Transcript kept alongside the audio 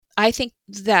I think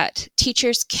that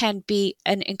teachers can be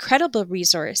an incredible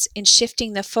resource in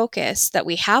shifting the focus that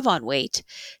we have on weight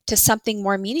to something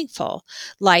more meaningful,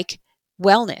 like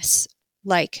wellness,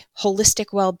 like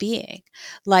holistic well-being,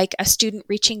 like a student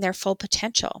reaching their full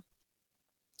potential.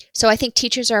 So I think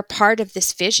teachers are a part of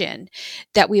this vision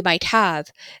that we might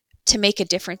have to make a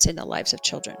difference in the lives of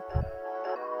children.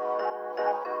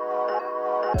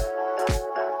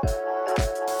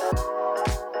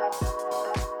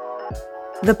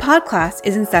 The podcast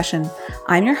is in session.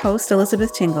 I'm your host,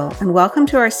 Elizabeth Tingle, and welcome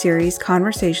to our series,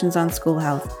 Conversations on School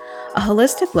Health, a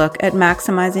holistic look at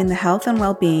maximizing the health and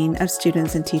well-being of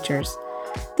students and teachers.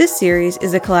 This series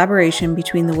is a collaboration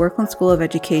between the Workland School of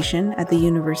Education at the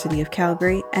University of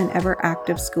Calgary and Ever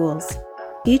Active Schools.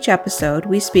 Each episode,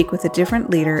 we speak with a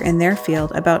different leader in their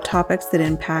field about topics that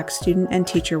impact student and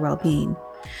teacher well-being.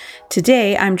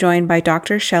 Today, I'm joined by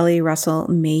Dr. Shelly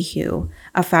Russell-Mayhew,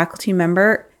 a faculty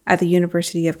member at the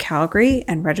University of Calgary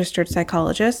and registered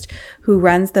psychologist who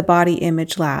runs the Body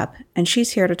Image Lab, and she's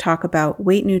here to talk about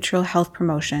weight-neutral health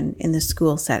promotion in the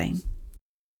school setting.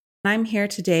 I'm here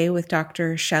today with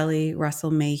Dr. Shelly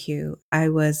Russell-Mayhew. I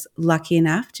was lucky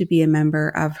enough to be a member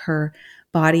of her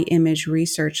Body Image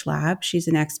Research Lab. She's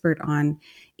an expert on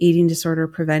eating disorder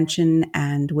prevention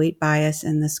and weight bias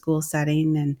in the school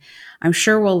setting, and I'm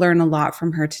sure we'll learn a lot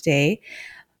from her today.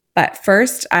 But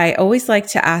first, I always like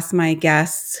to ask my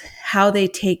guests how they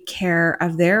take care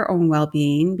of their own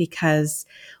well-being, because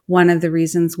one of the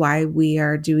reasons why we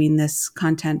are doing this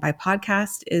content by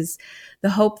podcast is the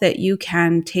hope that you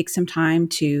can take some time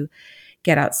to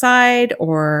get outside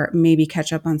or maybe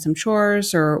catch up on some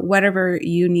chores or whatever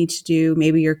you need to do.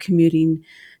 Maybe you're commuting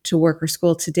to work or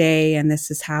school today, and this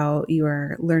is how you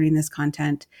are learning this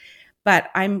content. But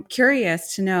I'm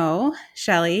curious to know,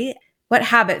 Shelly, what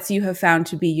habits you have found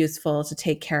to be useful to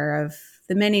take care of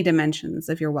the many dimensions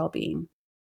of your well-being.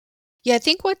 Yeah, I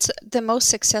think what's the most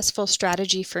successful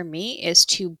strategy for me is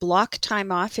to block time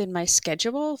off in my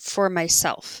schedule for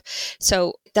myself.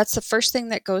 So that's the first thing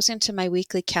that goes into my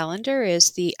weekly calendar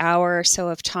is the hour or so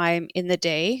of time in the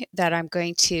day that I'm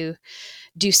going to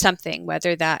do something,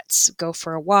 whether that's go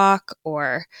for a walk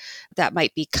or that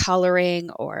might be coloring,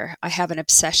 or I have an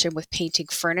obsession with painting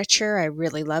furniture. I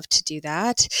really love to do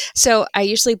that. So I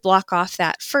usually block off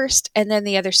that first, and then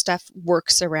the other stuff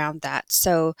works around that.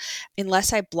 So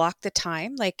unless I block the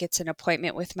time, like it's an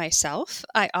appointment with myself,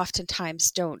 I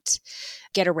oftentimes don't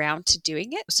get around to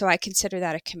doing it. So I consider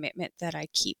that a commitment that I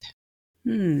keep.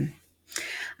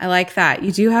 I like that.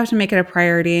 You do have to make it a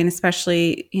priority, and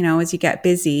especially, as you get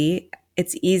busy,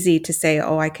 it's easy to say,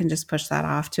 oh, I can just push that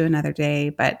off to another day.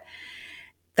 But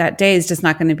that day is just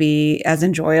not going to be as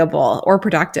enjoyable or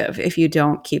productive if you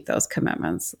don't keep those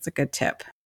commitments. It's a good tip.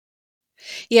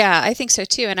 Yeah, I think so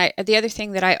too. And the other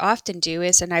thing that I often do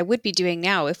is, and I would be doing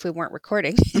now if we weren't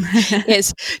recording,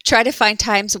 is try to find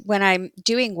times when I'm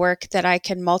doing work that I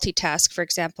can multitask. For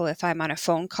example, if I'm on a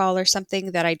phone call or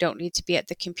something that I don't need to be at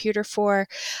the computer for,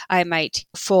 I might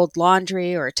fold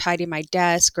laundry or tidy my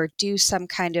desk or do some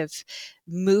kind of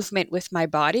movement with my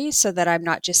body so that I'm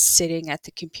not just sitting at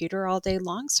the computer all day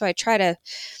long. So I try to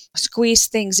squeeze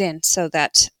things in so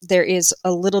that there is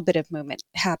a little bit of movement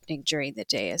happening during the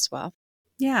day as well.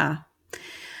 Yeah.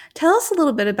 Tell us a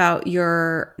little bit about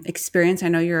your experience. I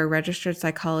know you're a registered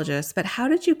psychologist, but how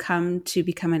did you come to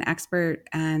become an expert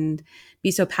and be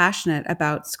so passionate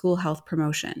about school health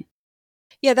promotion?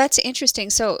 Yeah, that's interesting.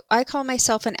 So I call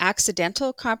myself an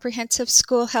accidental comprehensive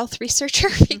school health researcher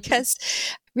because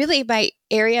really my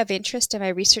area of interest in my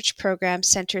research program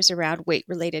centers around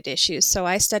weight-related issues. So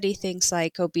I study things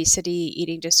like obesity,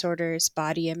 eating disorders,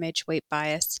 body image, weight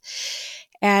bias.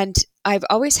 And I've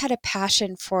always had a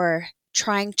passion for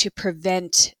trying to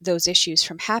prevent those issues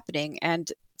from happening.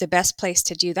 And the best place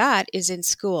to do that is in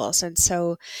schools. And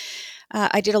so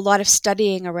I did a lot of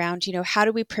studying around, how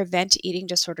do we prevent eating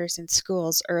disorders in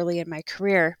schools early in my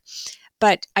career?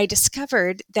 But I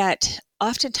discovered that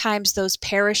oftentimes those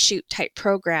parachute type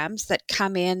programs that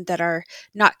come in that are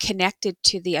not connected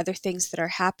to the other things that are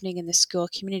happening in the school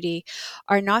community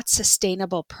are not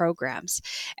sustainable programs.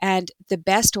 And the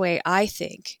best way, I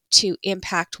think, to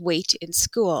impact weight in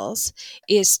schools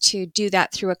is to do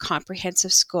that through a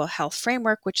comprehensive school health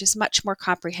framework, which is much more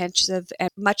comprehensive and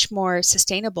much more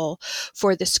sustainable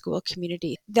for the school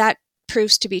community. That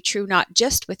proves to be true not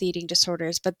just with eating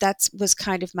disorders, but that was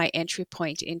kind of my entry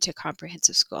point into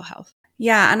comprehensive school health.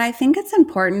 Yeah, and I think it's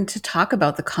important to talk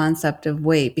about the concept of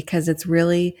weight because it's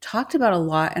really talked about a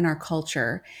lot in our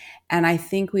culture. And I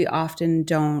think we often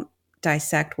don't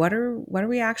dissect what are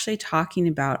we actually talking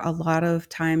about. A lot of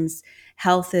times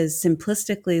health is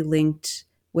simplistically linked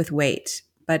with weight,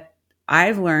 but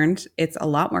I've learned it's a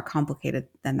lot more complicated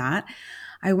than that.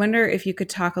 I wonder if you could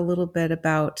talk a little bit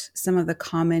about some of the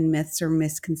common myths or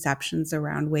misconceptions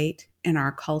around weight in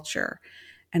our culture.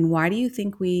 And why do you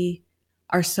think we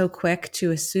are so quick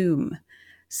to assume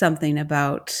something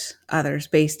about others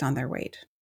based on their weight?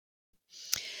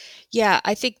 Yeah,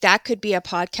 I think that could be a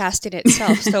podcast in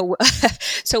itself. So,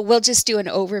 so we'll just do an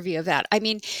overview of that. I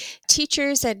mean,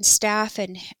 teachers and staff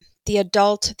and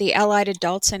the allied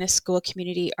adults in a school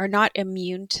community are not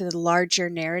immune to the larger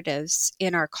narratives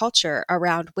in our culture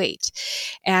around weight.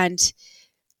 And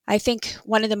I think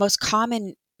one of the most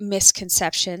common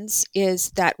misconceptions is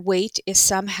that weight is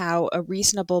somehow a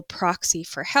reasonable proxy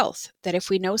for health, that if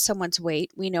we know someone's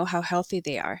weight, we know how healthy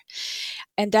they are.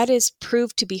 And that is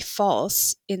proved to be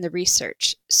false in the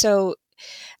research. So,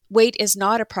 weight is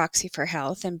not a proxy for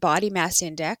health, and body mass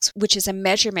index, which is a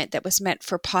measurement that was meant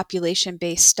for population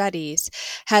based studies,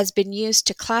 has been used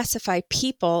to classify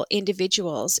people,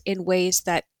 individuals, in ways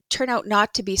that turn out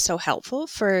not to be so helpful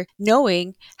for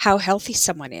knowing how healthy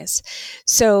someone is.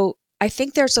 So, I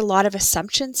think there's a lot of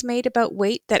assumptions made about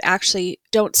weight that actually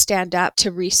don't stand up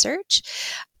to research.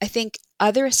 I think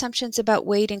other assumptions about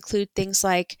weight include things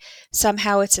like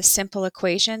somehow it's a simple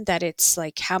equation, that it's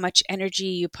like how much energy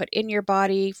you put in your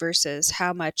body versus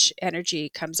how much energy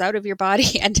comes out of your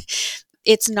body. And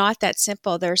it's not that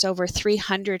simple. There's over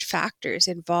 300 factors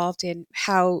involved in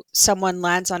how someone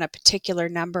lands on a particular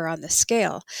number on the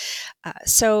scale.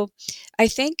 So I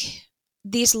think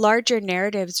these larger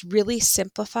narratives really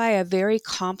simplify a very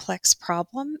complex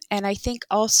problem. And I think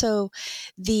also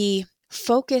the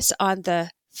focus on the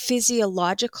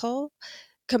physiological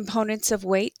components of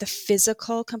weight, the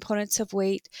physical components of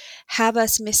weight, have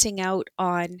us missing out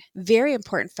on very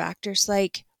important factors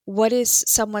like what is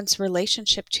someone's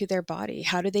relationship to their body?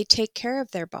 How do they take care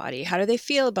of their body? How do they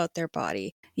feel about their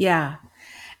body? Yeah.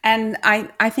 And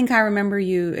I think I remember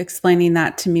you explaining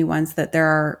that to me once, that there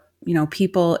are,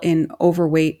 people in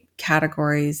overweight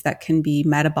categories that can be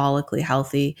metabolically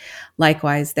healthy.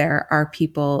 Likewise, there are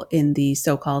people in the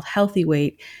so-called healthy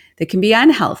weight that can be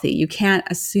unhealthy. You can't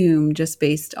assume just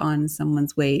based on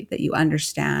someone's weight that you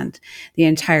understand the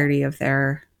entirety of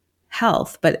their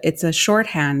health, but it's a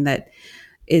shorthand that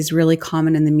is really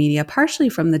common in the media, partially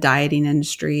from the dieting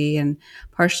industry and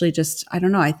partially just, I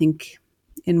don't know, I think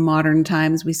in modern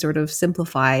times we sort of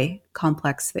simplify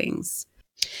complex things.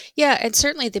 Yeah, and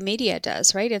certainly the media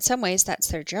does, right? In some ways, that's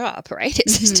their job, right?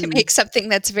 It's just to Mm-hmm. make something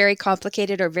that's very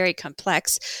complicated or very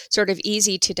complex sort of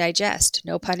easy to digest,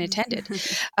 no pun intended.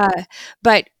 Uh,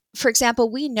 but for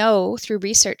example, we know through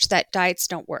research that diets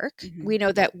don't work. Mm-hmm. We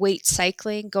know that weight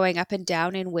cycling, going up and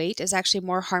down in weight, is actually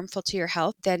more harmful to your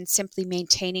health than simply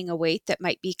maintaining a weight that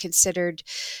might be considered,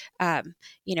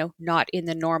 not in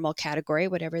the normal category,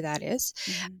 whatever that is.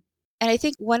 Mm-hmm. And I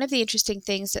think one of the interesting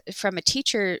things from a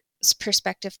teacher's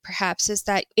perspective, perhaps, is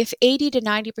that if 80 to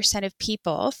 90% of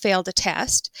people fail to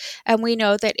test, and we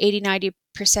know that 80-90%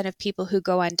 of people who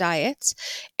go on diets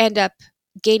end up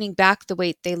gaining back the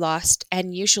weight they lost,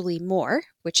 and usually more,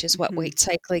 which is what Mm-hmm. weight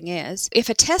cycling is. If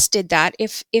a test did that,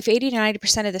 if 80 to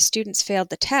 90% of the students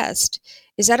failed the test,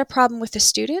 is that a problem with the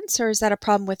students or is that a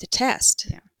problem with the test?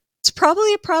 Yeah. It's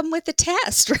probably a problem with the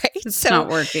test, right? It's So not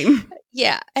working.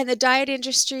 yeah, and the diet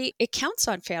industry, it counts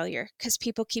on failure because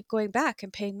people keep going back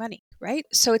and paying money, right?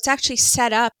 So it's actually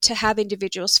set up to have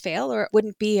individuals fail, or it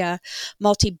wouldn't be a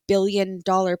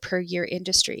multi-billion-dollar per year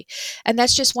industry. And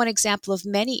that's just one example of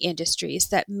many industries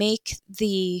that make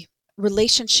the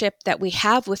relationship that we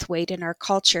have with weight in our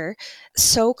culture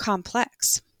so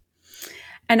complex.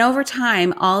 And over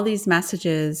time, all these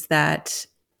messages that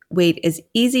weight is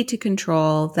easy to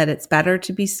control, that it's better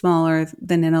to be smaller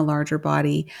than in a larger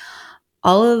body,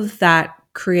 all of that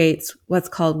creates what's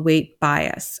called weight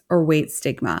bias or weight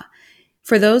stigma.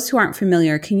 For those who aren't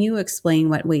familiar, can you explain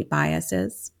what weight bias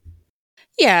is?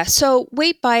 Yeah, so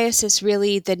weight bias is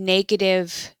really the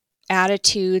negative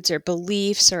attitudes or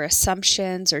beliefs or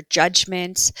assumptions or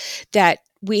judgments that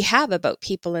we have about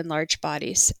people in large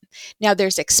bodies. Now,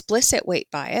 there's explicit weight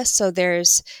bias, so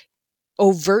there's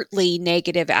overtly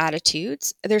negative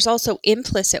attitudes. There's also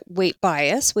implicit weight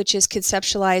bias, which is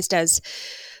conceptualized as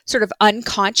sort of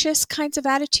unconscious kinds of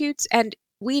attitudes. And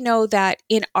we know that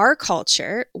in our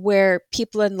culture, where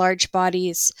people in large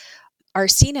bodies are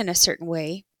seen in a certain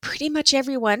way, pretty much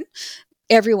everyone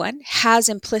has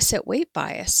implicit weight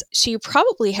bias. So you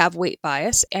probably have weight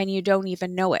bias and you don't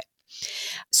even know it.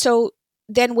 So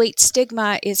then weight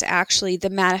stigma is actually the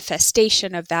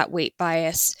manifestation of that weight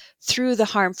bias through the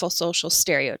harmful social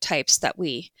stereotypes that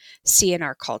we see in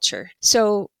our culture.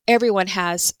 So everyone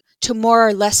has, to more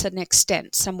or less an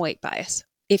extent, some weight bias.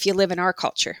 If you live in our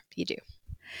culture, you do.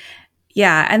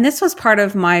 Yeah. And this was part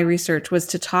of my research, was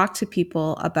to talk to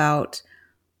people about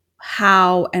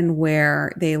how and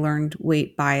where they learned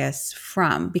weight bias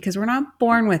from, because we're not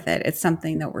born with it. It's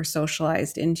something that we're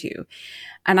socialized into.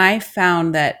 And I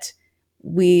found that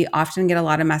we often get a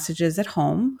lot of messages at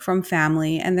home from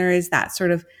family, and there is that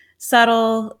sort of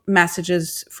subtle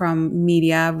messages from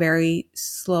media. Very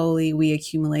slowly, we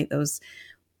accumulate those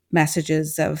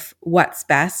messages of what's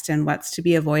best and what's to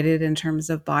be avoided in terms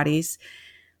of bodies.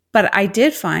 But I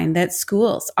did find that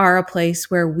schools are a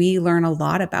place where we learn a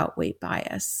lot about weight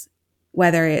bias,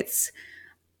 whether it's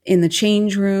in the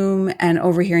change room and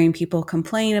overhearing people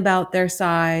complain about their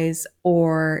size,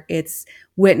 or it's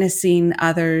witnessing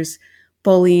others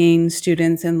bullying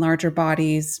students in larger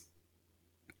bodies,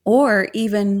 or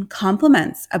even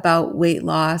compliments about weight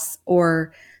loss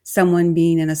or someone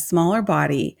being in a smaller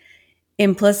body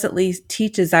implicitly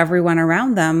teaches everyone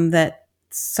around them that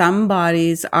some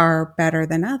bodies are better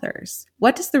than others.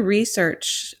 What does the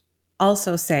research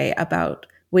also say about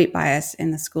weight bias in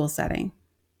the school setting?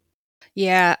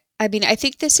 Yeah, I mean, I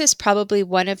think this is probably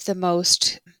one of the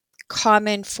most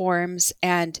common forms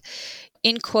and,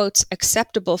 in quotes,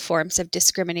 acceptable forms of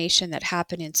discrimination that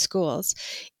happen in schools,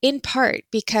 in part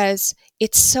because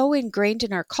it's so ingrained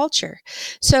in our culture.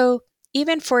 So,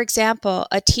 even for example,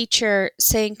 a teacher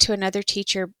saying to another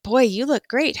teacher, "Boy, you look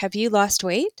great. Have you lost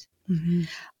weight?" Mm-hmm.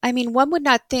 I mean, one would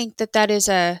not think that that is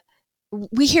a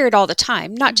we hear it all the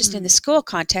time, not just in the Mm-hmm. school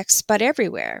context, but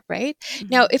everywhere, right?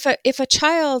 Now, Mm-hmm. if a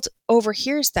child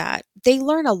overhears that, they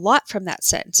learn a lot from that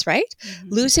sentence, right? Mm-hmm.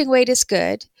 Losing weight is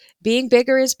good, being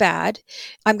bigger is bad.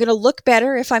 I'm going to look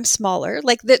better if I'm smaller.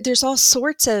 Like there's all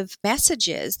sorts of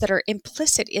messages that are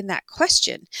implicit in that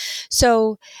question.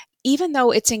 So, even though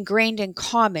it's ingrained in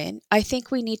common, I think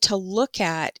we need to look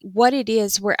at what it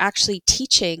is we're actually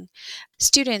teaching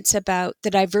students about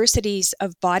the diversities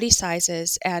of body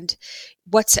sizes and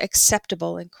what's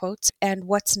acceptable in quotes and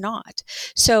what's not.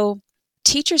 So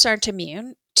teachers aren't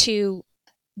immune to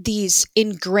these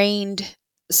ingrained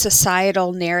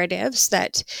societal narratives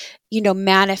that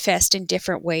manifest in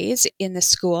different ways in the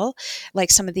school, like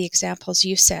some of the examples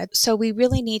you said. So we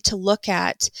really need to look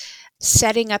at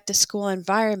setting up the school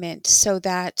environment so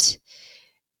that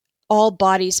all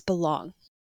bodies belong.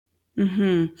 Mm-hmm.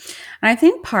 And I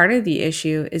think part of the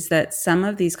issue is that some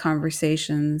of these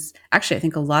conversations, actually, I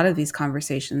think a lot of these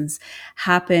conversations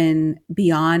happen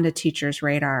beyond a teacher's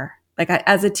radar. Like,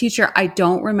 as a teacher, I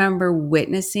don't remember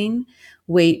witnessing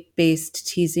weight based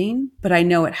teasing, but I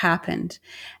know it happened.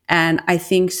 And I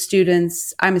think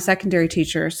students, I'm a secondary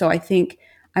teacher, so I think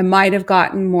I might have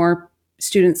gotten more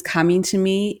students coming to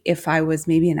me if I was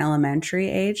maybe an elementary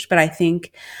age. But I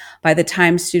think by the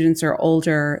time students are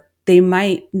older, they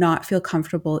might not feel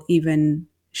comfortable even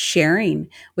sharing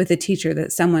with a teacher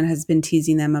that someone has been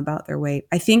teasing them about their weight.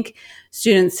 I think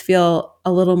students feel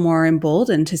a little more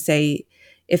emboldened to say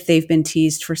if they've been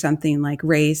teased for something like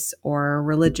race or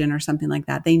religion or something like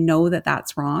that. They know that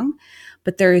that's wrong,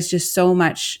 but there is just so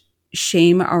much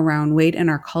shame around weight in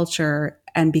our culture.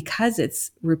 And because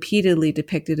it's repeatedly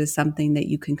depicted as something that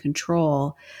you can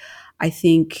control, I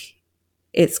think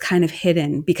it's kind of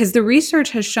hidden, because the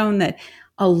research has shown that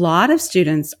a lot of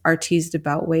students are teased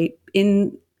about weight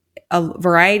in a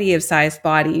variety of sized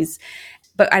bodies,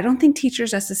 but I don't think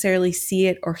teachers necessarily see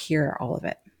it or hear all of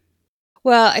it.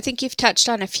 Well, I think you've touched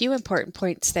on a few important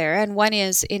points there, and one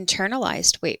is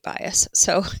internalized weight bias.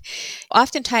 So,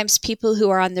 oftentimes, people who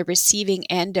are on the receiving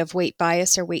end of weight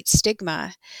bias or weight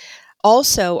stigma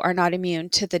also are not immune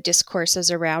to the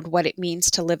discourses around what it means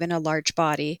to live in a large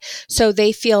body. So,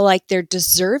 they feel like they're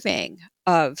deserving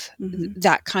of Mm-hmm.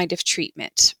 that kind of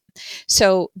treatment.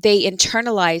 So, they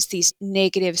internalize these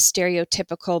negative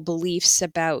stereotypical beliefs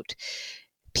about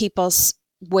people's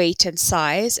weight and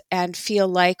size and feel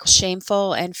like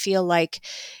shameful and feel like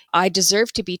I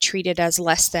deserve to be treated as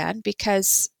less than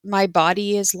because my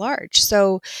body is large.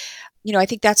 So, I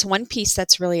think that's one piece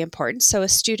that's really important. So, a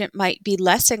student might be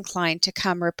less inclined to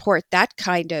come report that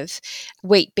kind of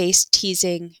weight based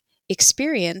teasing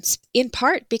experience, in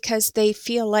part because they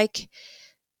feel like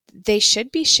they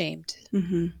should be shamed,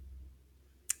 Mm-hmm.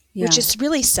 which Yeah, is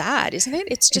really sad, isn't it?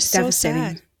 It's it's just so devastating.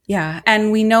 sad. Yeah.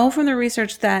 And we know from the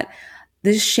research that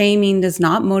this shaming does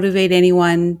not motivate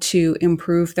anyone to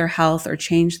improve their health or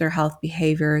change their health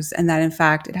behaviors. And that, in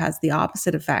fact, it has the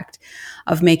opposite effect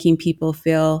of making people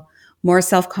feel more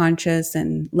self conscious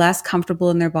and less comfortable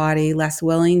in their body, less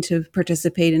willing to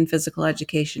participate in physical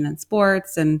education and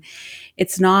sports. And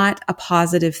it's not a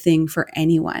positive thing for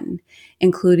anyone,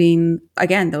 including,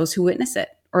 again, those who witness it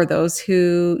or those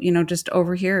who, just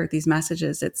overhear these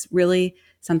messages. It's really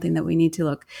something that we need to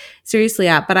look seriously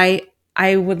at. But I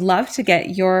I would love to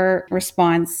get your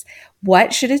response.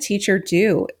 What should a teacher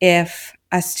do if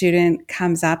a student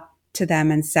comes up to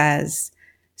them and says,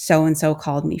 so and so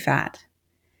called me fat?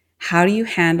 How do you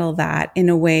handle that in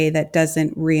a way that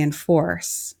doesn't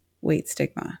reinforce weight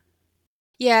stigma?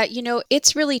 Yeah,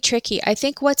 it's really tricky. I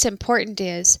think what's important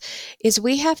is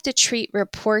we have to treat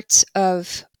reports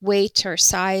of weight or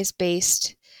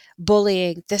size-based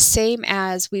bullying the same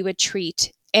as we would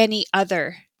treat any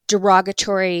other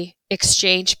derogatory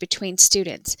exchange between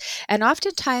students. And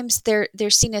oftentimes they're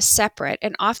seen as separate,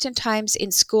 and oftentimes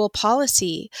in school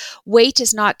policy, weight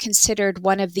is not considered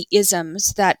one of the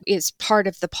isms that is part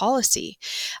of the policy.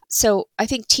 So I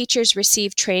think teachers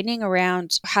receive training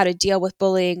around how to deal with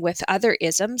bullying with other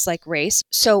isms like race.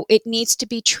 So it needs to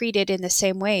be treated in the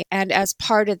same way and as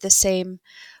part of the same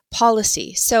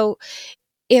policy. So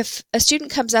if a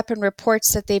student comes up and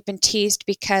reports that they've been teased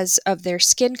because of their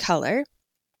skin color,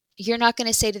 you're not going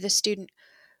to say to the student,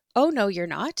 "Oh, no, you're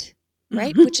not."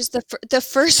 Right? Which is the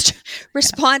first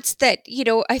response that,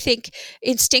 I think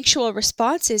instinctual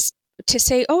response is to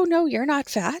say, "Oh, no, you're not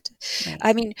fat." Right.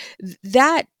 I mean,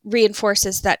 that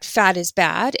reinforces that fat is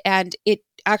bad, and it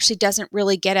actually doesn't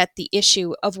really get at the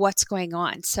issue of what's going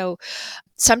on. So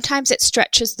sometimes it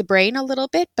stretches the brain a little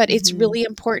bit, but it's really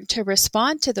important to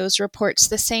respond to those reports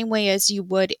the same way as you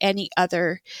would any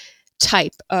other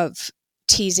type of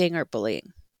teasing or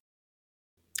bullying.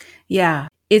 Yeah.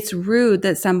 It's rude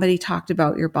that somebody talked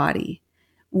about your body,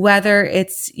 whether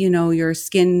it's, your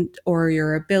skin or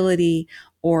your ability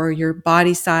or your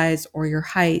body size or your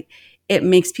height. It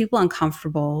makes people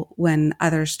uncomfortable when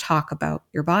others talk about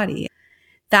your body.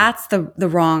 That's the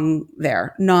wrong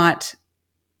there, not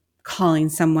calling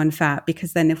someone fat,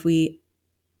 because then if we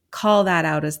call that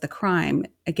out as the crime,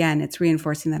 again, it's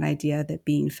reinforcing that idea that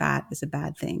being fat is a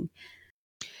bad thing.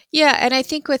 Yeah, and I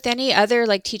think with any other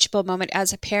like teachable moment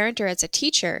as a parent or as a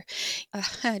teacher,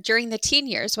 during the teen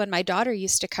years when my daughter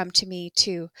used to come to me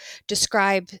to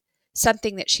describe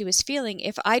something that she was feeling,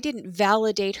 if I didn't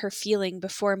validate her feeling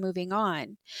before moving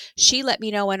on, she let me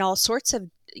know in all sorts of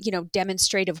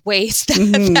demonstrative ways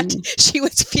that she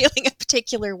was feeling a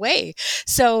particular way.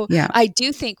 So Yeah. I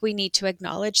do think we need to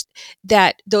acknowledge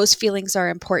that those feelings are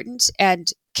important and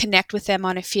connect with them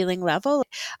on a feeling level.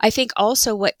 I think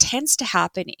also what tends to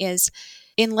happen is,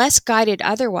 unless guided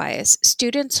otherwise,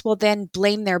 students will then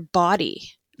blame their body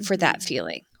for that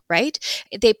feeling, right?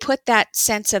 They put that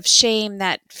sense of shame,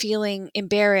 that feeling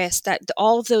embarrassed, that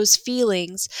all of those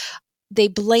feelings, they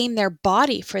blame their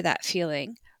body for that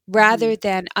feeling rather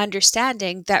than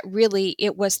understanding that really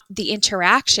it was the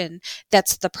interaction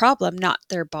that's the problem, not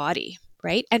their body,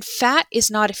 right? And fat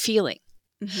is not a feeling.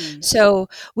 So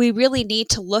we really need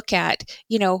to look at,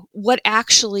 what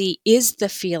actually is the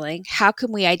feeling? How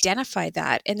can we identify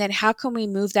that? And then how can we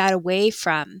move that away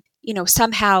from,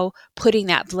 somehow putting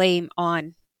that blame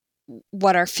on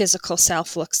what our physical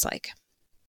self looks like?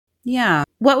 Yeah.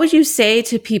 What would you say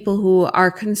to people who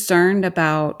are concerned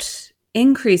about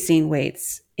increasing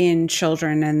weights in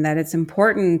children and that it's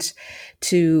important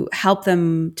to help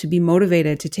them to be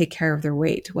motivated to take care of their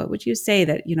weight? What would you say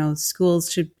that,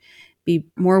 schools should be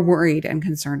more worried and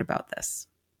concerned about this?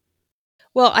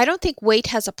 Well, I don't think weight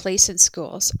has a place in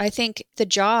schools. I think the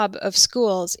job of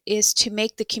schools is to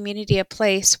make the community a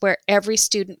place where every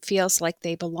student feels like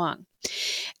they belong.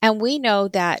 And we know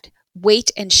that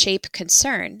weight and shape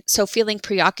concern, so feeling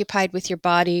preoccupied with your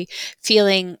body,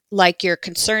 feeling like you're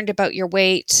concerned about your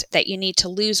weight, that you need to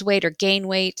lose weight or gain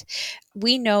weight,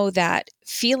 we know that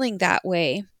feeling that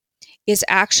way is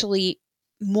actually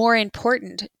more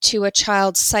important to a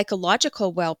child's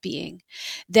psychological well-being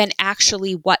than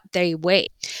actually what they weigh.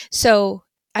 So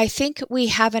I think we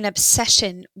have an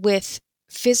obsession with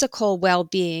physical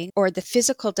well-being or the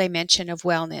physical dimension of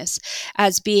wellness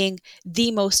as being the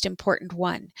most important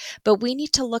one. But we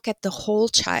need to look at the whole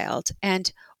child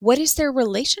and what is their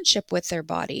relationship with their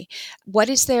body? What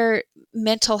is their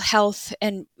mental health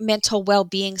and mental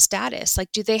well-being status?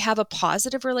 Like, do they have a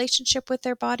positive relationship with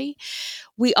their body?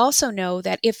 We also know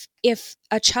that if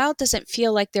a child doesn't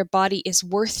feel like their body is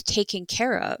worth taking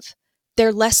care of,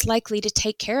 they're less likely to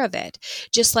take care of it.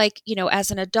 Just like,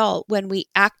 as an adult, when we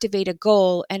activate a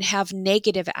goal and have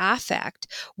negative affect,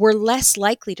 we're less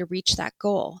likely to reach that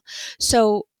goal.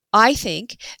 So I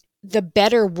think the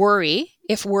better worry,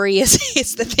 if worry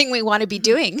is the thing we want to be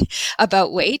doing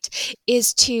about weight,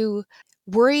 is to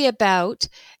worry about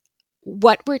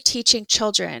what we're teaching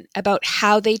children about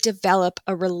how they develop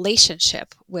a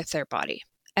relationship with their body.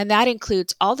 And that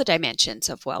includes all the dimensions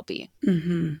of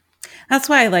well-being. That's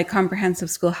why I like comprehensive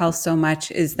school health so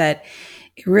much, is that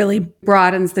it really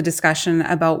broadens the discussion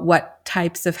about what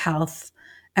types of health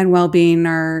and well-being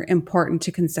are important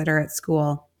to consider at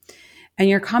school. And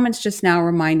your comments just now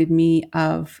reminded me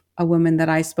of a woman that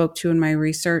I spoke to in my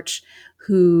research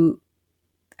who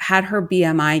had her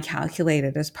BMI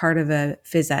calculated as part of a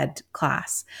phys ed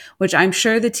class, which I'm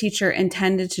sure the teacher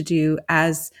intended to do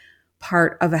as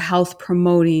part of a health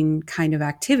promoting kind of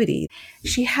activity.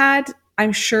 She had,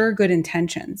 I'm sure, good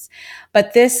intentions,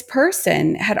 but this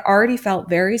person had already felt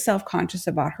very self-conscious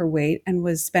about her weight and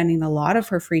was spending a lot of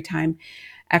her free time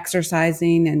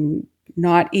exercising and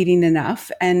not eating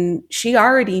enough. And she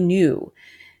already knew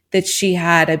that she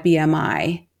had a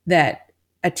BMI that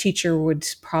a teacher would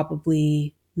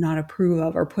probably not approve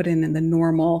of or put in the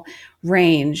normal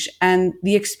range. And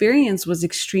the experience was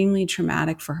extremely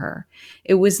traumatic for her.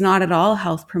 It was not at all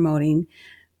health promoting,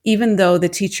 even though the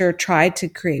teacher tried to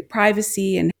create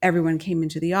privacy and everyone came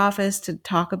into the office to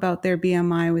talk about their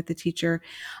BMI with the teacher.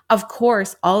 Of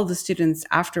course, all of the students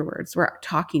afterwards were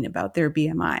talking about their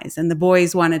BMIs, and the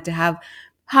boys wanted to have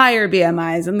higher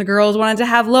BMIs and the girls wanted to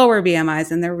have lower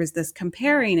BMIs. And there was this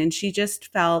comparing, and she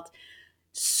just felt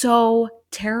so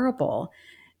terrible.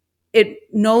 It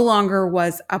no longer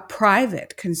was a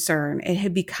private concern. It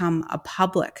had become a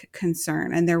public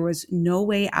concern, and there was no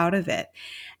way out of it.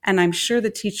 And I'm sure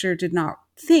the teacher did not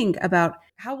think about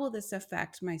how will this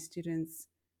affect my students'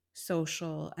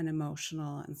 social and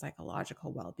emotional and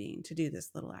psychological well-being to do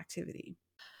this little activity.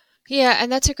 Yeah,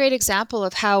 and that's a great example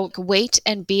of how weight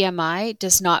and BMI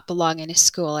does not belong in a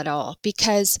school at all,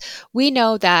 because we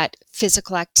know that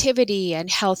physical activity and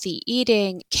healthy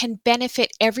eating can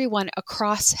benefit everyone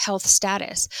across health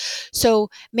status. So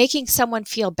making someone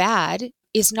feel bad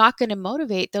is not going to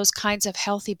motivate those kinds of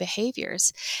healthy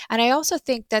behaviors. And I also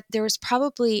think that there's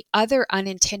probably other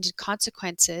unintended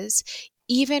consequences,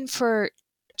 even for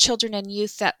children and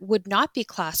youth that would not be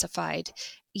classified,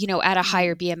 at a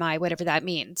higher BMI, whatever that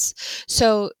means.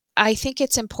 So I think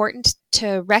it's important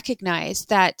to recognize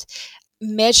that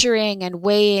measuring and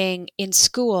weighing in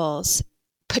schools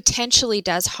potentially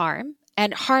does harm,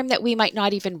 and harm that we might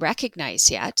not even recognize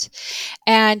yet.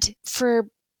 And for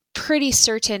pretty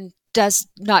certain does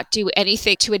not do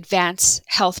anything to advance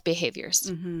health behaviors.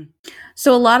 Mm-hmm.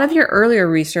 So a lot of your earlier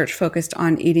research focused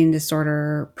on eating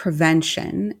disorder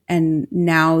prevention, and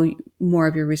now more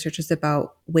of your research is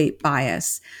about weight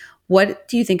bias. What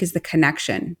do you think is the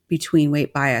connection between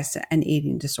weight bias and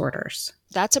eating disorders?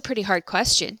 That's a pretty hard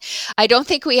question. I don't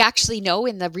think we actually know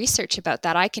in the research about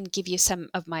that. I can give you some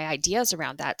of my ideas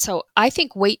around that. So I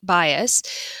think weight bias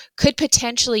could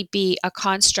potentially be a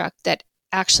construct that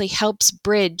actually helps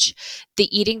bridge the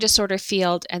eating disorder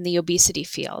field and the obesity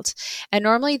field. And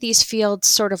normally these fields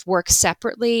sort of work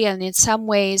separately, and in some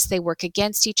ways they work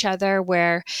against each other,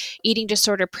 where eating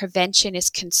disorder prevention is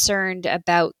concerned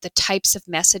about the types of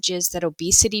messages that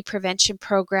obesity prevention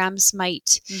programs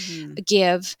might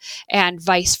give, and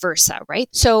vice versa, right?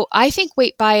 So I think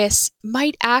weight bias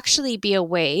might actually be a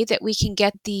way that we can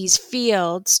get these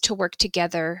fields to work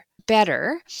together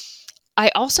better. I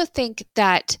also think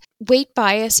that weight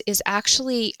bias is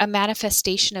actually a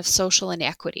manifestation of social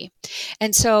inequity.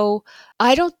 And so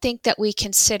I don't think that we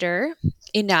consider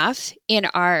enough in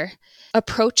our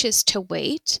approaches to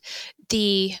weight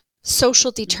the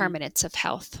social determinants of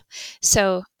health.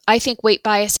 So I think weight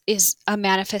bias is a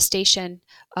manifestation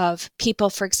of people,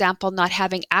 for example, not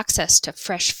having access to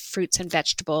fresh fruits and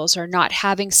vegetables, or not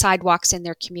having sidewalks in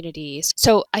their communities.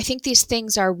 So I think these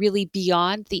things are really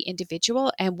beyond the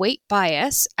individual, and weight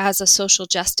bias as a social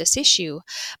justice issue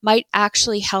might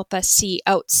actually help us see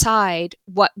outside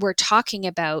what we're talking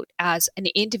about as an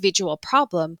individual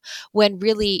problem, when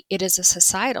really it is a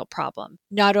societal problem,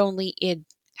 not only in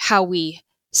how we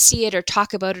see it or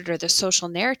talk about it or the social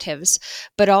narratives,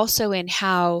 but also in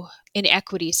how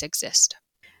inequities exist.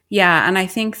 Yeah, and I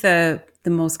think the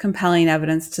most compelling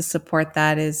evidence to support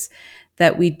that is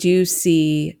that we do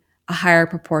see a higher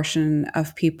proportion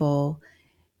of people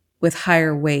with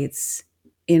higher weights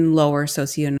in lower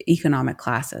socioeconomic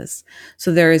classes.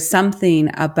 So there is something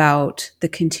about the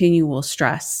continual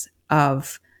stress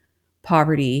of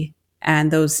poverty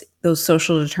and those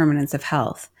social determinants of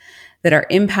health that are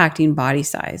impacting body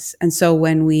size. And so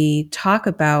when we talk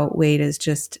about weight as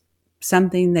just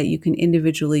something that you can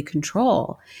individually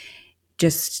control,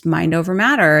 just mind over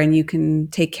matter, and you can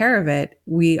take care of it,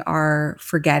 we are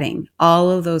forgetting all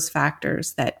of those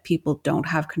factors that people don't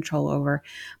have control over,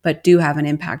 but do have an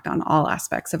impact on all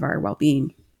aspects of our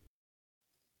well-being.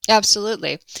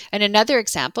 Absolutely. And another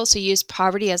example, so use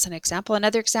poverty as an example.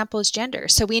 Another example is gender.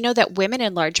 So we know that women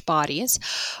in large bodies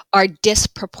are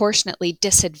disproportionately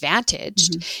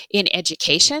disadvantaged Mm-hmm. in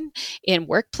education, in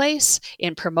workplace,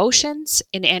 in promotions,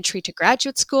 in entry to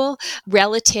graduate school,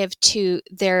 relative to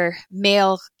their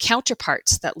male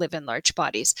counterparts that live in large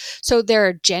bodies. So there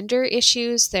are gender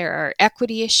issues, there are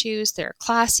equity issues, there are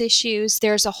class issues.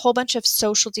 There's a whole bunch of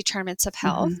social determinants of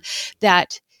health Mm-hmm.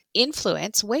 that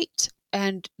influence weight.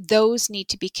 And those need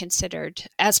to be considered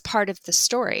as part of the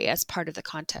story, as part of the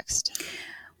context.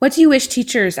 What do you wish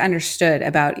teachers understood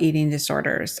about eating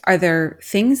disorders? Are there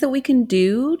things that we can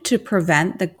do to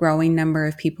prevent the growing number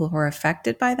of people who are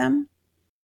affected by them?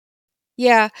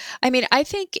 Yeah, I mean, I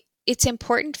think it's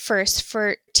important first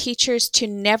for teachers to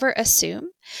never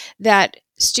assume that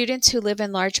students who live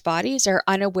in large bodies are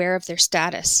unaware of their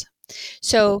status.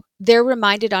 So they're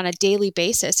reminded on a daily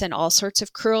basis in all sorts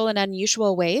of cruel and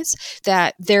unusual ways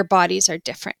that their bodies are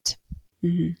different.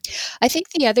 Mm-hmm. I think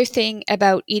the other thing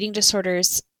about eating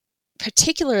disorders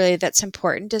particularly that's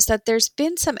important is that there's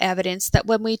been some evidence that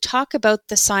when we talk about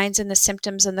the signs and the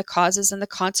symptoms and the causes and the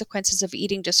consequences of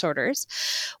eating disorders,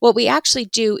 what we actually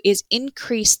do is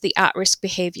increase the at-risk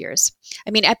behaviors.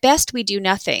 I mean, at best, we do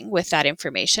nothing with that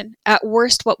information. At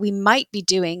worst, what we might be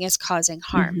doing is causing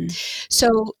harm. Mm-hmm.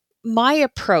 So my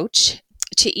approach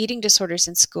to eating disorders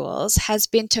in schools has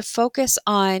been to focus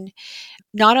on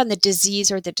not on the disease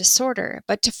or the disorder,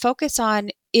 but to focus on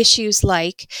issues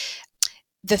like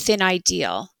the thin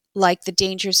ideal, like the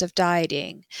dangers of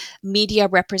dieting, media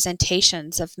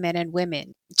representations of men and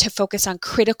women, to focus on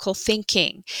critical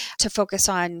thinking, to focus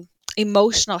on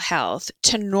emotional health,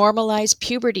 to normalize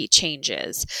puberty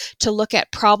changes, to look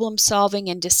at problem solving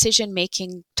and decision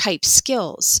making type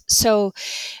skills. So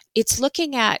it's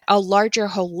looking at a larger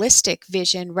holistic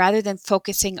vision rather than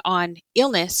focusing on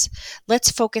illness.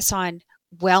 Let's focus on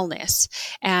wellness.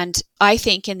 And I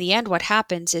think in the end, what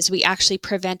happens is we actually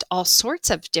prevent all sorts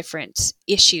of different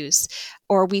issues,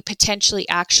 or we potentially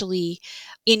actually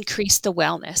increase the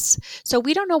wellness. So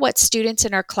we don't know what students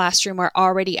in our classroom are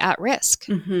already at risk.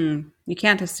 Mm-hmm. You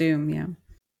can't assume, yeah.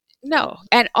 No.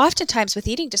 And oftentimes with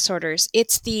eating disorders,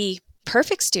 it's the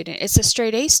perfect student. It's a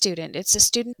straight A student. It's a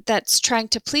student that's trying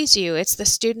to please you. It's the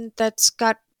student that's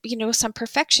got, some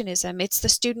perfectionism. It's the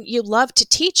student you love to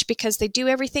teach because they do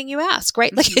everything you ask,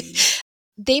 right? Like Mm-hmm.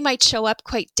 they might show up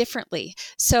quite differently.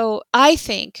 So I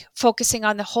think focusing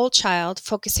on the whole child,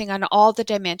 focusing on all the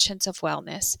dimensions of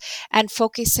wellness, and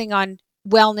focusing on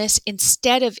wellness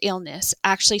instead of illness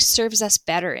actually serves us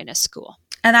better in a school.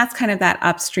 And that's kind of that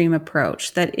upstream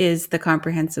approach that is the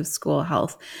comprehensive school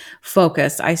health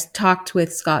focus. I talked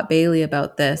with Scott Bailey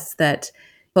about this, that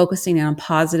focusing on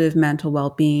positive mental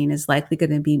well-being is likely going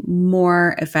to be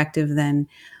more effective than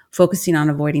focusing on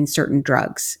avoiding certain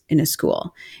drugs in a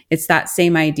school. It's that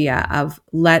same idea of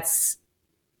let's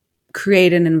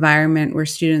create an environment where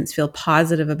students feel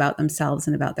positive about themselves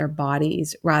and about their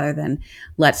bodies rather than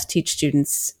let's teach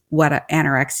students what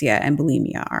anorexia and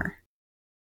bulimia are.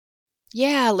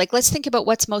 Yeah, like let's think about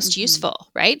what's most Mm-hmm. useful,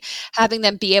 right? Having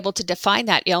them be able to define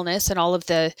that illness and all of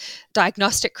the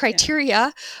diagnostic Yeah.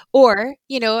 criteria, or,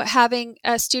 having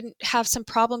a student have some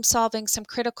problem solving, some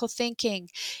critical thinking.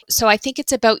 So I think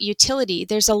it's about utility.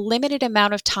 There's a limited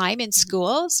amount of time in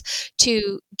schools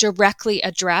to directly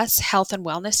address health and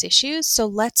wellness issues. So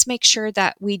let's make sure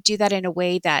that we do that in a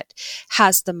way that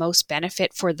has the most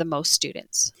benefit for the most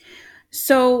students.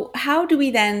 So, how do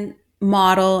we then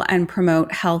model and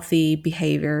promote healthy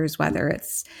behaviors, whether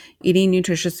it's eating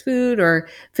nutritious food or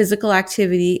physical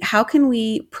activity? How can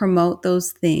we promote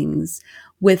those things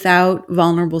without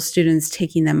vulnerable students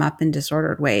taking them up in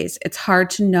disordered ways? It's hard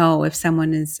to know if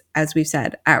someone is, as we've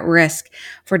said, at risk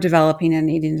for developing an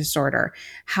eating disorder.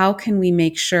 How can we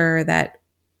make sure that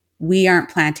we aren't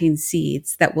planting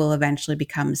seeds that will eventually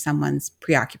become someone's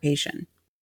preoccupation?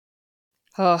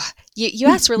 Oh, you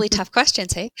ask really tough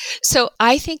questions, hey? So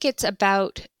I think it's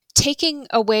about taking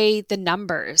away the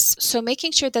numbers. So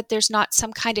making sure that there's not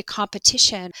some kind of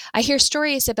competition. I hear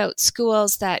stories about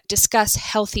schools that discuss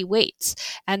healthy weights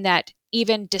and that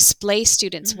even display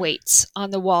students' weights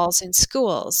on the walls in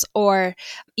schools or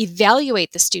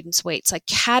evaluate the students' weights, like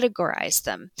categorize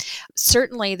them.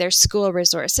 Certainly, there's school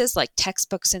resources like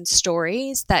textbooks and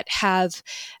stories that have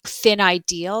thin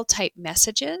ideal type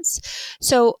messages.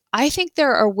 So I think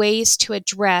there are ways to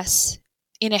address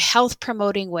in a health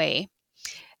promoting way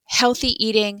healthy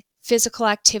eating, physical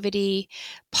activity,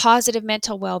 positive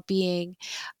mental well being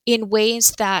in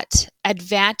ways that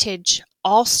advantage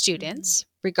all students,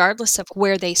 regardless of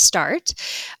where they start.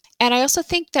 And I also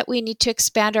think that we need to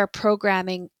expand our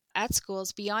programming at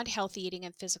schools beyond healthy eating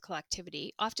and physical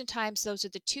activity. Oftentimes, those are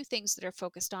the two things that are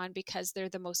focused on because they're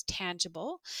the most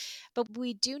tangible. But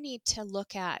we do need to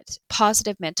look at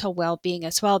positive mental well being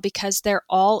as well because they're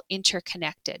all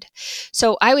interconnected.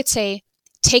 So I would say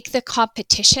take the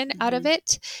competition out of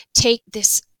it, take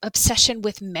this obsession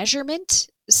with measurement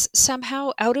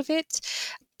somehow out of it.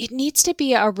 It needs to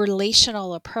be a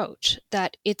relational approach,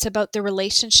 that it's about the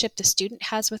relationship the student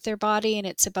has with their body, and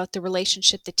it's about the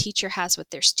relationship the teacher has with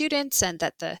their students, and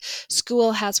that the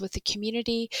school has with the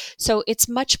community. So it's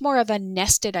much more of a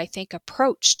nested, I think,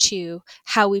 approach to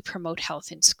how we promote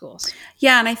health in schools.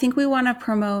 Yeah, and I think we want to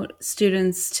promote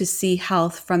students to see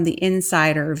health from the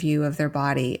insider view of their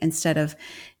body instead of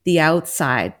the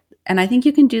outside. And I think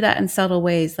you can do that in subtle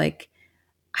ways. Like,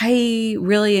 I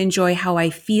really enjoy how I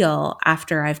feel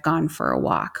after I've gone for a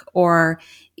walk, or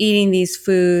eating these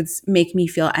foods make me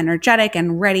feel energetic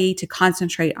and ready to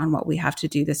concentrate on what we have to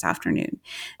do this afternoon.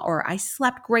 Or I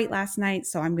slept great last night,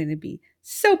 so I'm going to be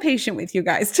so patient with you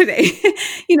guys today.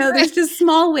 There's just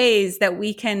small ways that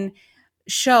we can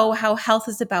show how health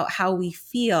is about how we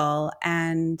feel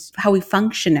and how we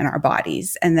function in our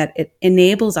bodies, and that it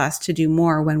enables us to do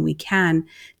more when we can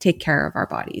take care of our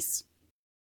bodies.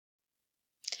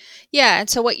 Yeah. And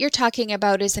so what you're talking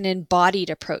about is an embodied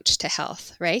approach to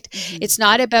health, right? It's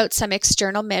not about some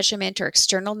external measurement or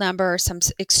external number or some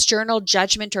external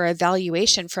judgment or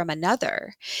evaluation from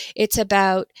another. It's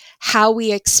about how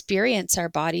we experience our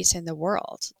bodies in the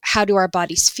world. How do our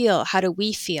bodies feel? How do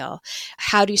we feel?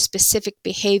 How do specific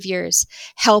behaviors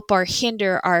help or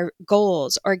hinder our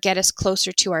goals or get us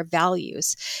closer to our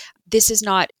values? This is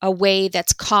not a way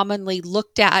that's commonly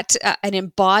looked at. An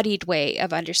embodied way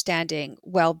of understanding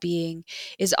well-being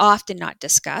is often not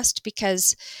discussed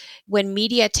because when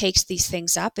media takes these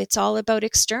things up, it's all about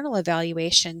external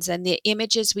evaluations. And the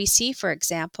images we see, for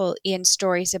example, in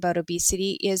stories about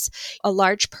obesity is a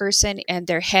large person and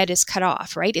their head is cut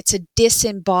off, right? It's a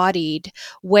disembodied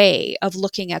way of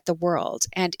looking at the world.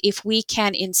 And if we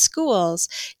can, in schools,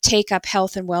 take up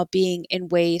health and well-being in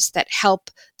ways that help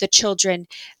the children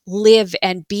live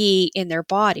and be in their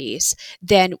bodies,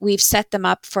 then we've set them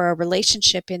up for a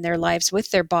relationship in their lives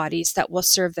with their bodies that will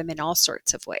serve them in all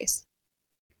sorts of ways.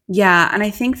 Yeah. And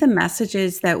I think the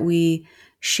messages that we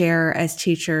share as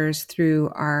teachers through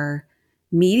our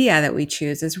media that we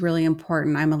choose is really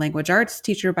important. I'm a language arts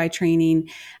teacher by training,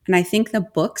 and I think the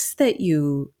books that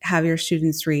you have your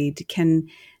students read can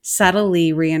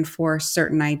subtly reinforce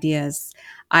certain ideas.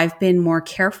 I've been more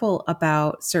careful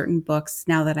about certain books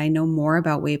now that I know more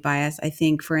about weight bias. I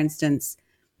think, for instance,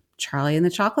 Charlie and the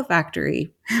Chocolate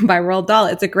Factory by Roald Dahl.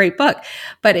 It's a great book,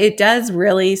 but it does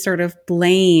really sort of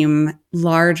blame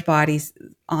large bodies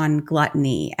on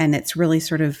gluttony, and it's really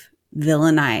sort of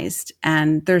villainized.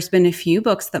 And there's been a few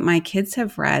books that my kids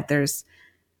have read. There's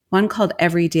one called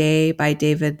Every Day by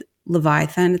David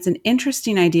Leviathan. It's an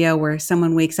interesting idea where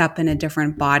someone wakes up in a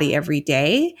different body every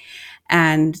day,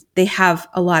 and they have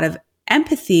a lot of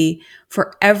empathy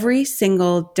for every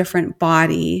single different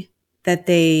body that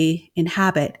they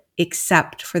inhabit,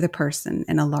 except for the person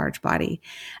in a large body.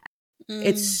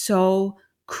 It's so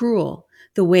cruel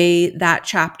the way that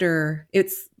chapter,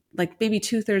 it's like maybe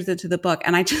 2/3 into the book.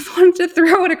 And I just wanted to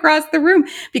throw it across the room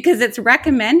because it's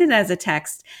recommended as a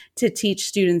text to teach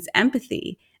students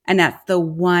empathy. And that's the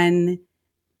one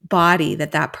body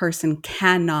that person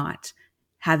cannot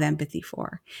have empathy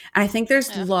for. And I think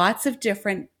there's lots of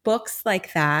different books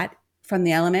like that from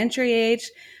the elementary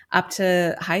age up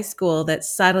to high school that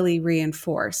subtly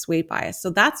reinforce weight bias. So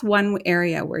that's one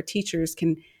area where teachers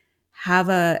can have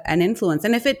an influence.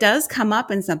 And if it does come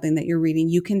up in something that you're reading,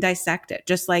 you can dissect it,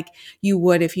 just like you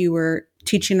would if you were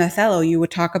teaching Othello, you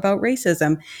would talk about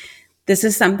racism. This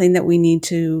is something that we need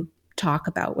to talk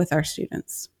about with our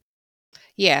students.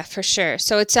 Yeah, for sure.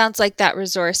 So it sounds like that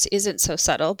resource isn't so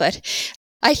subtle, but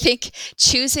I think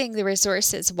choosing the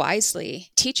resources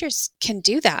wisely, teachers can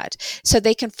do that. So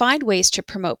they can find ways to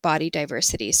promote body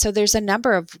diversity. So there's a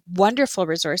number of wonderful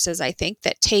resources, I think,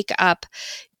 that take up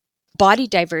body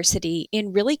diversity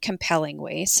in really compelling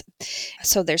ways.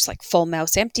 So there's like Full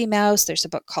Mouse, Empty Mouse. There's a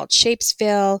book called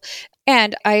Shapesville.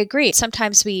 And I agree,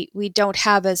 sometimes we don't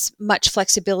have as much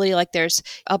flexibility, like there's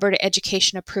Alberta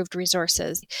Education approved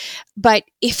resources. But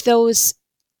if those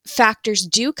factors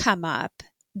do come up,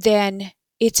 then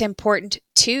it's important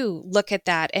to look at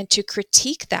that and to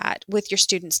critique that with your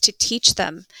students, to teach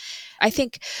them. I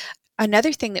think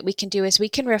another thing that we can do is we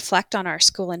can reflect on our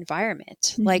school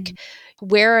environment. Like,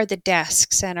 where are the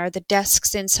desks, and are the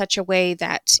desks in such a way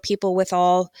that people with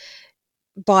all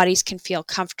bodies can feel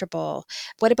comfortable?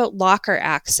 What about locker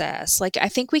access? Like, I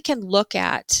think we can look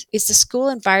at, is the school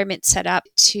environment set up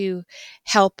to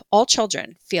help all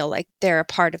children feel like they're a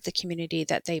part of the community,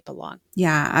 that they belong?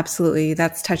 Yeah, absolutely.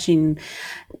 That's touching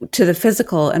to the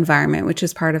physical environment, which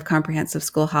is part of comprehensive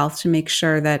school health, to make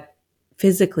sure that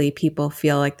physically people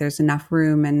feel like there's enough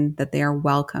room and that they are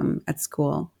welcome at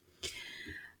school.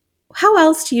 How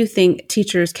else do you think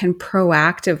teachers can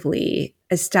proactively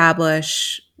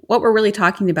establish what we're really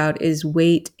talking about is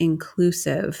weight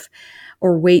inclusive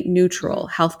or weight neutral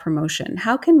health promotion?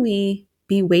 How can we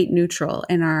be weight neutral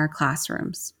in our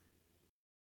classrooms?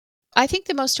 I think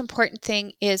the most important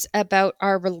thing is about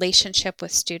our relationship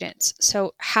with students.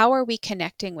 So, how are we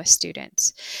connecting with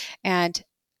students? And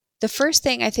the first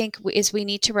thing I think is we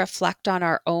need to reflect on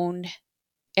our own.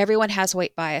 Everyone has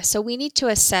weight bias. So we need to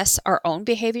assess our own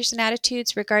behaviors and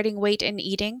attitudes regarding weight and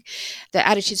eating, the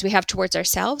attitudes we have towards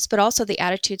ourselves, but also the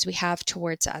attitudes we have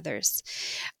towards others.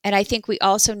 And I think we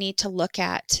also need to look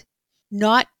at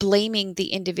not blaming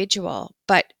the individual,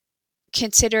 but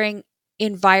considering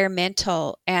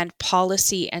environmental and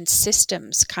policy and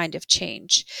systems kind of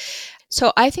change.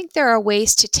 So I think there are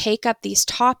ways to take up these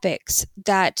topics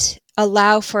that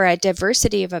allow for a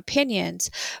diversity of opinions,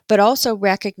 but also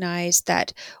recognize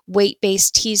that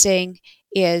weight-based teasing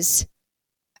is,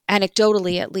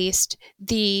 anecdotally at least,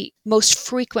 the most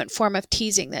frequent form of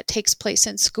teasing that takes place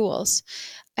in schools.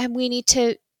 And we need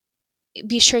to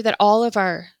be sure that all of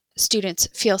our students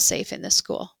feel safe in the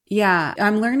school. Yeah,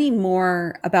 I'm learning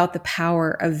more about the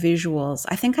power of visuals.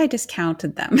 I think I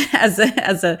discounted them as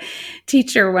a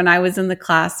teacher when I was in the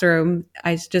classroom.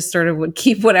 I just sort of would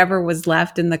keep whatever was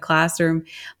left in the classroom.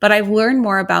 But I've learned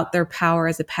more about their power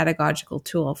as a pedagogical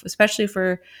tool, especially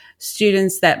for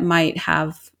students that might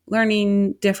have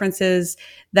learning differences,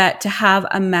 that to have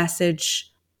a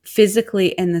message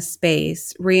physically in the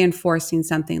space reinforcing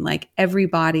something like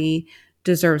everybody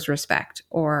deserves respect,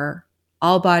 or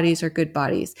all bodies are good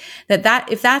bodies,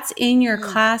 that if that's in your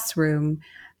classroom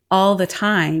all the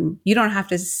time, you don't have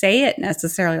to say it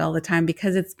necessarily all the time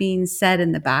because it's being said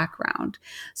in the background.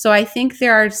 So I think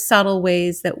there are subtle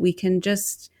ways that we can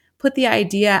just put the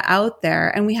idea out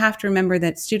there. And we have to remember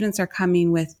that students are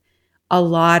coming with a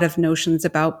lot of notions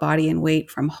about body and weight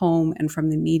from home and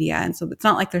from the media. And so it's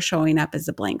not like they're showing up as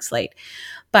a blank slate,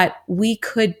 but we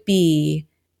could be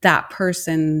that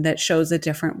person that shows a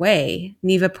different way.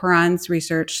 Neva Perron's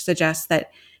research suggests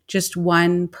that just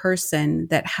one person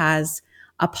that has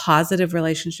a positive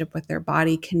relationship with their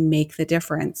body can make the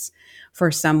difference for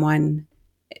someone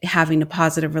having a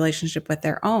positive relationship with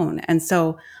their own. And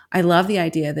so I love the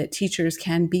idea that teachers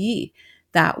can be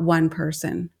that one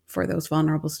person for those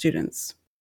vulnerable students.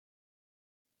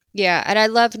 Yeah, and I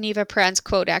love Neva Perron's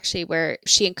quote, actually, where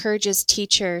she encourages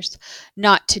teachers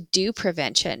not to do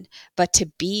prevention, but to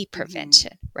be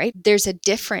prevention, right? There's a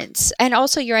difference. And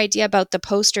also your idea about the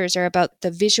posters or about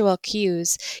the visual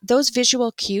cues, those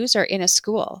visual cues are in a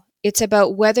school. It's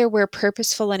about whether we're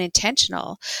purposeful and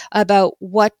intentional about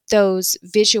what those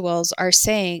visuals are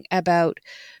saying about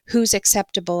who's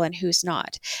acceptable and who's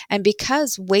not. And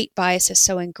because weight bias is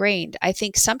so ingrained, I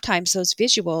think sometimes those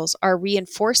visuals are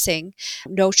reinforcing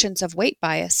notions of weight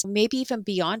bias, maybe even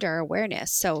beyond our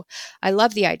awareness. So I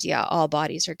love the idea all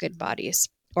bodies are good bodies,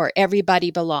 or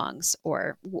everybody belongs,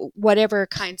 or whatever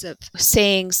kinds of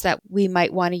sayings that we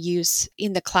might want to use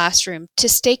in the classroom to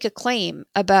stake a claim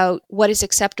about what is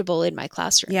acceptable in my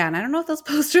classroom. Yeah, and I don't know if those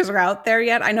posters are out there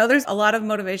yet. I know there's a lot of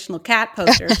motivational cat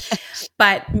posters,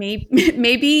 but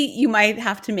maybe you might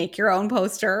have to make your own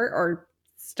poster or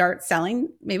start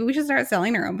selling. Maybe we should start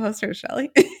selling our own posters, Shelly.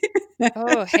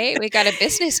 Oh, hey, we got a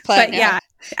business plan But now. yeah,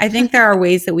 I think there are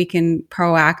ways that we can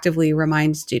proactively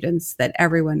remind students that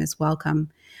everyone is welcome.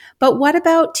 But what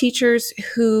about teachers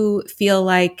who feel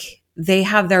like they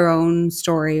have their own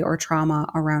story or trauma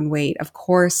around weight? Of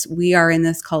course, we are in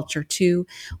this culture too.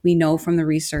 We know from the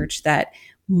research that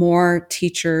more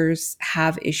teachers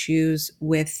have issues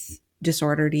with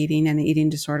disordered eating and eating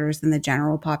disorders than the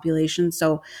general population.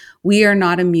 So we are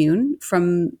not immune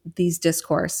from these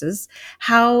discourses.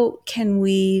 How can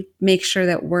we make sure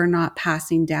that we're not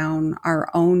passing down our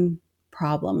own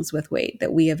problems with weight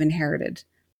that we have inherited?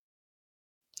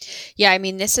 Yeah, I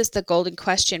mean, this is the golden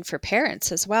question for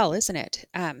parents as well, isn't it?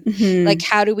 Like, Mm-hmm.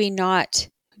 how do we not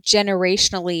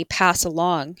generationally pass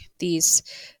along these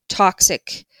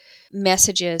toxic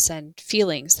messages and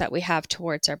feelings that we have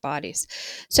towards our bodies?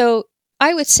 So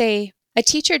I would say a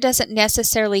teacher doesn't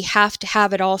necessarily have to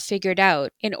have it all figured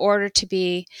out in order to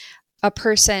be a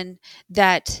person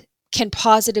that can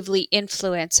positively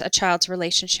influence a child's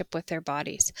relationship with their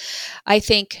bodies. I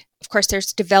think, of course,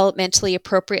 there's developmentally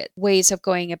appropriate ways of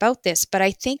going about this, but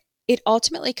I think it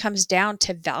ultimately comes down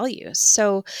to values.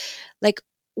 So, like,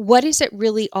 what is it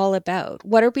really all about?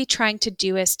 What are we trying to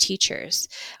do as teachers?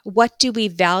 What do we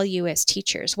value as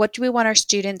teachers? What do we want our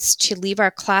students to leave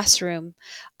our classroom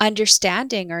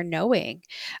understanding or knowing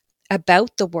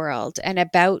about the world and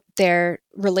about their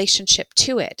relationship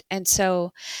to it? And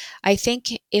so I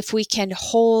think if we can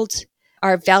hold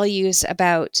our values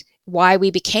about why we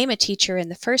became a teacher in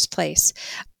the first place,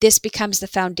 this becomes the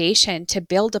foundation to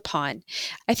build upon.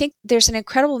 I think there's an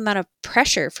incredible amount of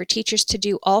pressure for teachers to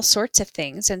do all sorts of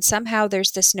things. And somehow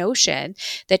there's this notion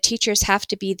that teachers have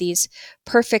to be these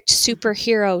perfect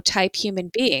superhero type human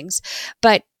beings.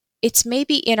 But it's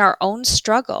maybe in our own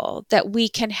struggle that we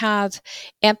can have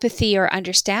empathy or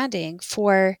understanding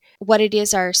for what it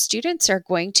is our students are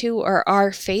going to or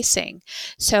are facing.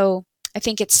 So I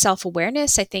think it's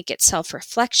self-awareness. I think it's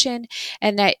self-reflection.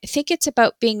 And I think it's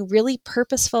about being really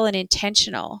purposeful and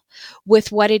intentional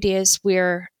with what it is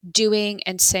we're doing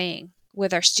and saying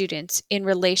with our students in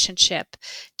relationship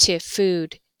to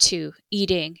food, to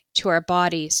eating, to our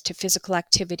bodies, to physical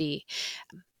activity.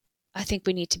 I think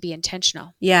we need to be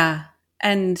intentional. Yeah.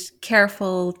 And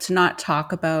careful to not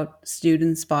talk about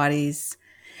students' bodies.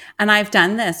 And I've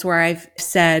done this where I've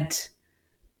said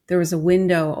there was a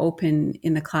window open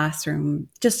in the classroom,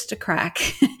 just a crack.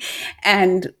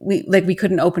 And we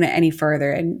couldn't open it any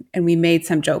further. And we made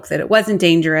some joke that it wasn't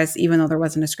dangerous, even though there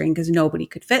wasn't a screen, because nobody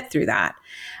could fit through that.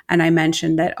 And I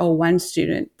mentioned that, one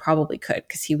student probably could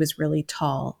because he was really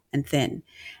tall and thin.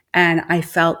 And I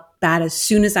felt bad as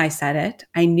soon as I said it.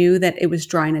 I knew that it was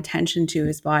drawing attention to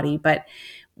his body, but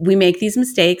we make these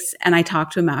mistakes. And I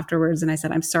talked to him afterwards and I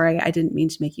said, I'm sorry, I didn't mean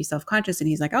to make you self-conscious. And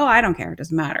he's like, oh, I don't care. It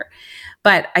doesn't matter.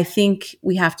 But I think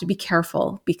we have to be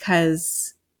careful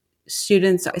because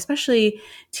students, especially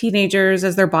teenagers,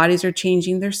 as their bodies are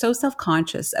changing, they're so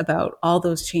self-conscious about all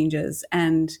those changes.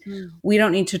 And we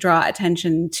don't need to draw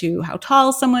attention to how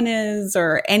tall someone is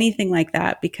or anything like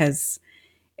that, because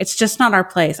it's just not our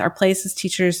place. Our place as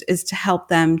teachers is to help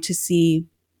them to see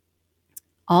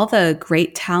all the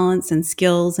great talents and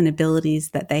skills and abilities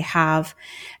that they have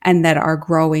and that are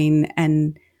growing.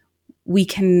 And we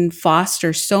can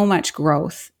foster so much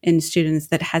growth in students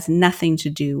that has nothing to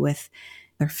do with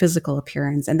their physical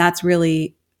appearance. And that's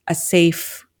really a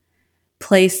safe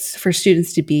place for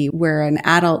students to be, where an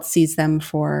adult sees them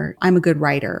for, I'm a good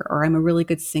writer, or I'm a really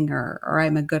good singer, or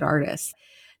I'm a good artist.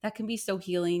 That can be so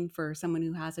healing for someone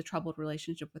who has a troubled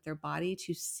relationship with their body,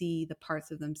 to see the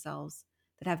parts of themselves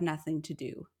that have nothing to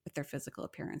do with their physical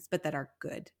appearance, but that are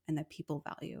good and that people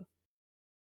value.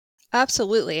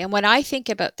 Absolutely. And when I think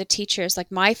about the teachers,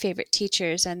 like my favorite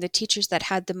teachers and the teachers that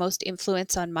had the most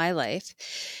influence on my life,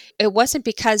 it wasn't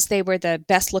because they were the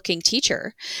best looking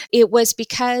teacher. It was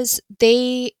because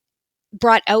they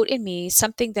brought out in me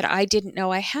something that I didn't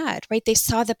know I had, right? They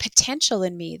saw the potential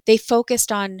in me. They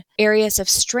focused on areas of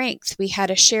strength. We had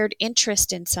a shared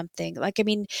interest in something.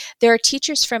 There are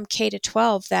teachers from K to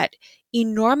 12 that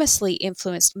enormously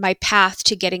influenced my path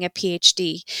to getting a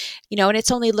PhD. And it's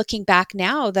only looking back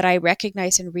now that I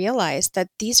recognize and realize that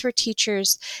these were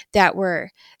teachers that were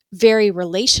very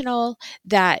relational,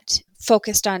 that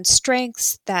focused on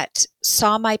strengths, that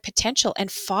saw my potential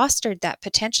and fostered that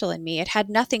potential in me. It had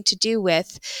nothing to do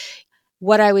with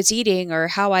what I was eating or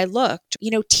how I looked.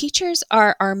 Teachers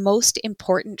are our most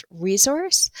important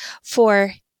resource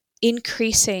for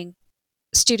increasing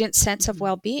students' sense of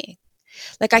well-being.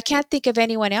 I can't think of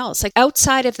anyone else.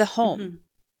 Outside of the home,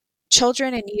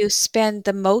 children and youth spend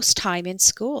the most time in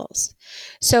schools.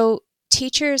 So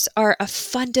teachers are a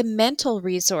fundamental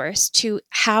resource to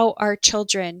how our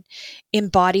children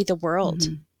embody the world.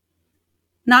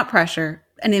 Not pressure,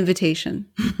 an invitation.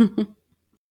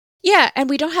 Yeah, and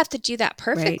we don't have to do that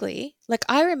perfectly. Right.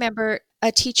 I remember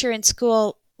a teacher in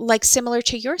school, similar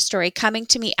to your story, coming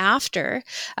to me after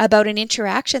about an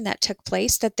interaction that took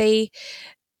place that they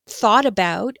thought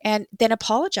about and then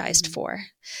apologized for,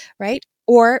 right?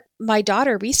 Or my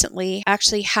daughter recently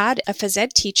actually had a phys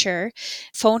ed teacher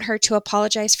phone her to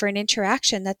apologize for an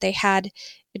interaction that they had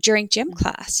during gym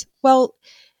class. Well,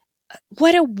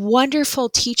 what a wonderful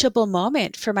teachable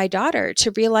moment for my daughter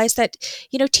to realize that,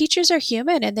 teachers are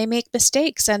human and they make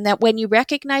mistakes, and that when you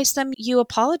recognize them, you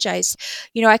apologize.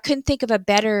 I couldn't think of a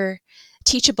better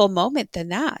teachable moment than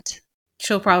that.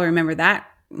 She'll probably remember that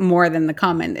more than the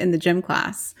comment in the gym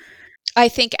class. I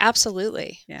think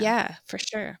absolutely. Yeah, for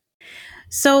sure.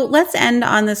 So let's end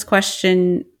on this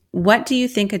question. What do you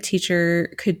think a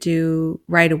teacher could do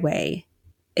right away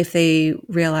if they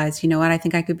realize, you know what, I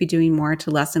think I could be doing more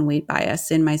to lessen weight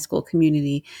bias in my school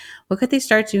community, what could they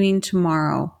start doing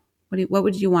tomorrow? What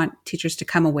would you want teachers to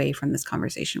come away from this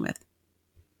conversation with?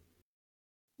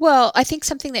 Well, I think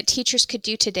something that teachers could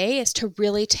do today is to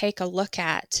really take a look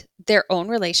at their own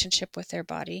relationship with their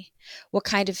body, what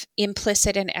kind of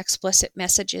implicit and explicit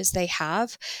messages they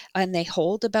have and they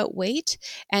hold about weight,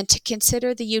 and to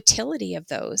consider the utility of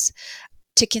those,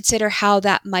 to consider how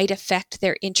that might affect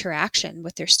their interaction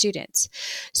with their students.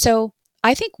 So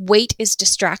I think weight is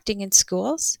distracting in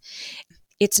schools.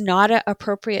 It's not an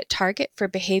appropriate target for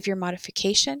behavior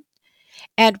modification.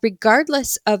 And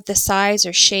regardless of the size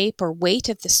or shape or weight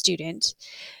of the student,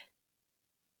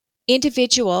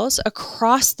 individuals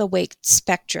across the weight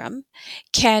spectrum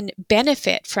can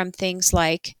benefit from things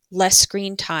like less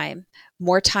screen time,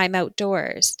 more time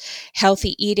outdoors,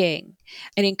 healthy eating,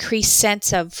 an increased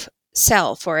sense of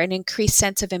self or an increased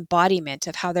sense of embodiment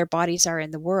of how their bodies are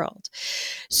in the world.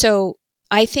 So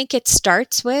I think it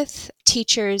starts with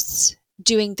teachers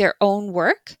doing their own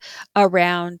work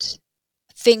around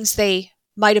things they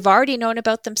might have already known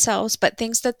about themselves, but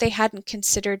things that they hadn't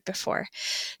considered before.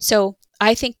 So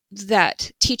I think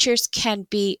that teachers can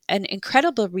be an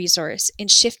incredible resource in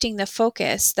shifting the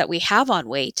focus that we have on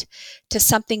weight to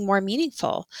something more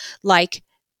meaningful, like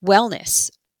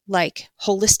wellness, like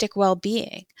holistic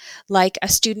well-being, like a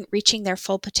student reaching their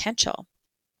full potential.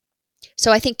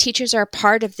 So I think teachers are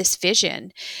part of this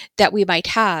vision that we might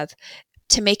have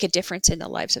to make a difference in the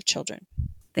lives of children.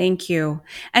 Thank you.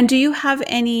 And do you have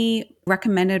any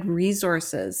recommended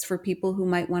resources for people who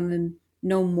might want to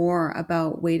know more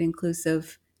about weight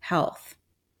inclusive health?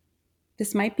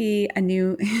 This might be a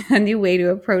new a new way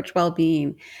to approach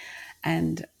well-being.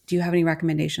 And do you have any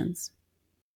recommendations?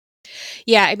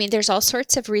 Yeah, I mean, there's all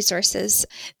sorts of resources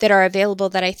that are available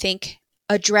that I think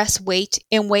address weight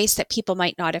in ways that people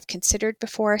might not have considered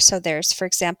before. So there's, for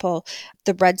example,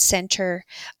 the Rudd Center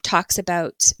talks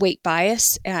about weight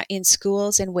bias in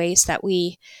schools in ways that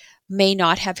we may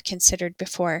not have considered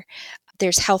before.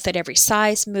 There's Health at Every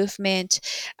Size movement.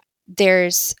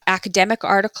 There's academic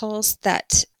articles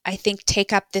that I think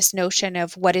take up this notion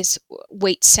of what is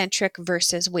weight centric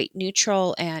versus weight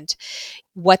neutral and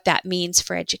what that means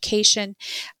for education.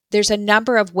 There's a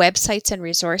number of websites and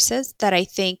resources that I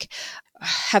think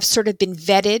have sort of been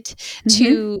vetted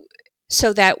to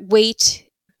so that weight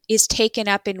is taken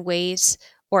up in ways,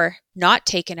 or not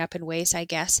taken up in ways, I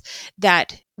guess,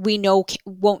 that we know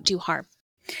won't do harm.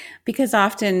 Because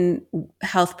often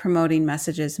health promoting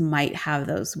messages might have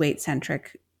those weight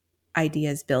centric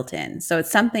ideas built in. So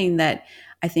it's something that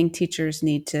I think teachers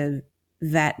need to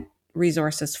vet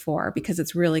resources for, because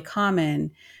it's really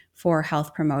common for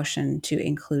health promotion to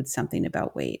include something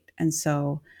about weight. And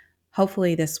so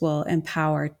hopefully this will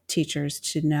empower teachers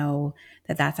to know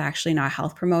that that's actually not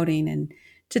health promoting and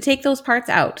to take those parts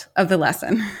out of the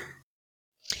lesson.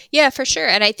 Yeah, for sure.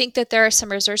 And I think that there are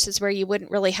some resources where you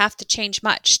wouldn't really have to change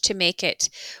much to make it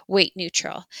weight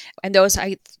neutral. And those,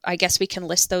 I guess we can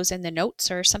list those in the notes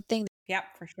or something. Yeah,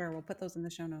 for sure. We'll put those in the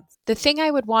show notes. The thing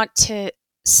I would want to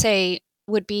say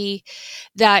would be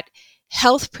that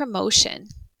health promotion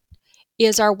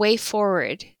is our way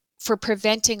forward for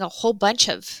preventing a whole bunch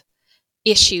of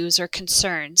issues or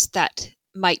concerns that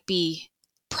might be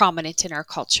prominent in our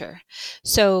culture.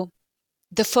 So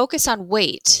the focus on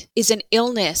weight is an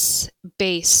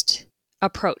illness-based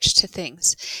approach to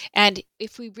things. And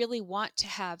if we really want to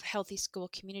have healthy school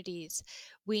communities,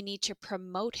 we need to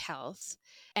promote health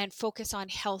and focus on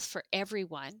health for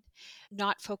everyone,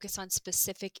 not focus on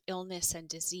specific illness and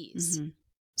disease. Mm-hmm.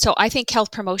 So I think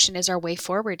health promotion is our way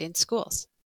forward in schools.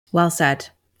 Well said.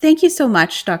 Thank you so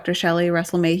much, Dr. Shelly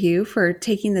Russell-Mayhew, for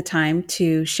taking the time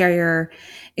to share your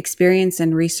experience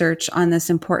and research on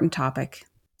this important topic.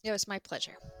 It was my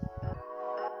pleasure.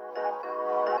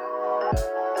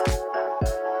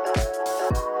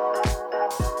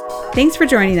 Thanks for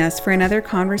joining us for another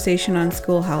Conversation on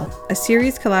School Health, a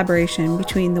series collaboration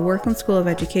between the Workland School of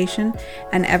Education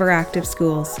and Everactive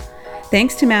Schools.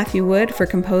 Thanks to Matthew Wood for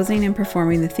composing and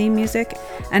performing the theme music,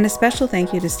 and a special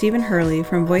thank you to Stephen Hurley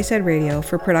from Voice Ed Radio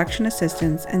for production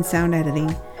assistance and sound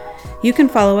editing. You can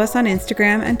follow us on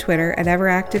Instagram and Twitter at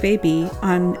EveractiveAB,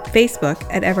 on Facebook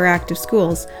at Everactive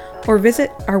Schools, or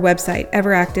visit our website,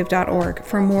 everactive.org,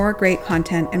 for more great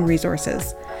content and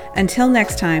resources. Until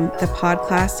next time, the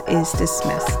podcast is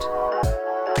dismissed.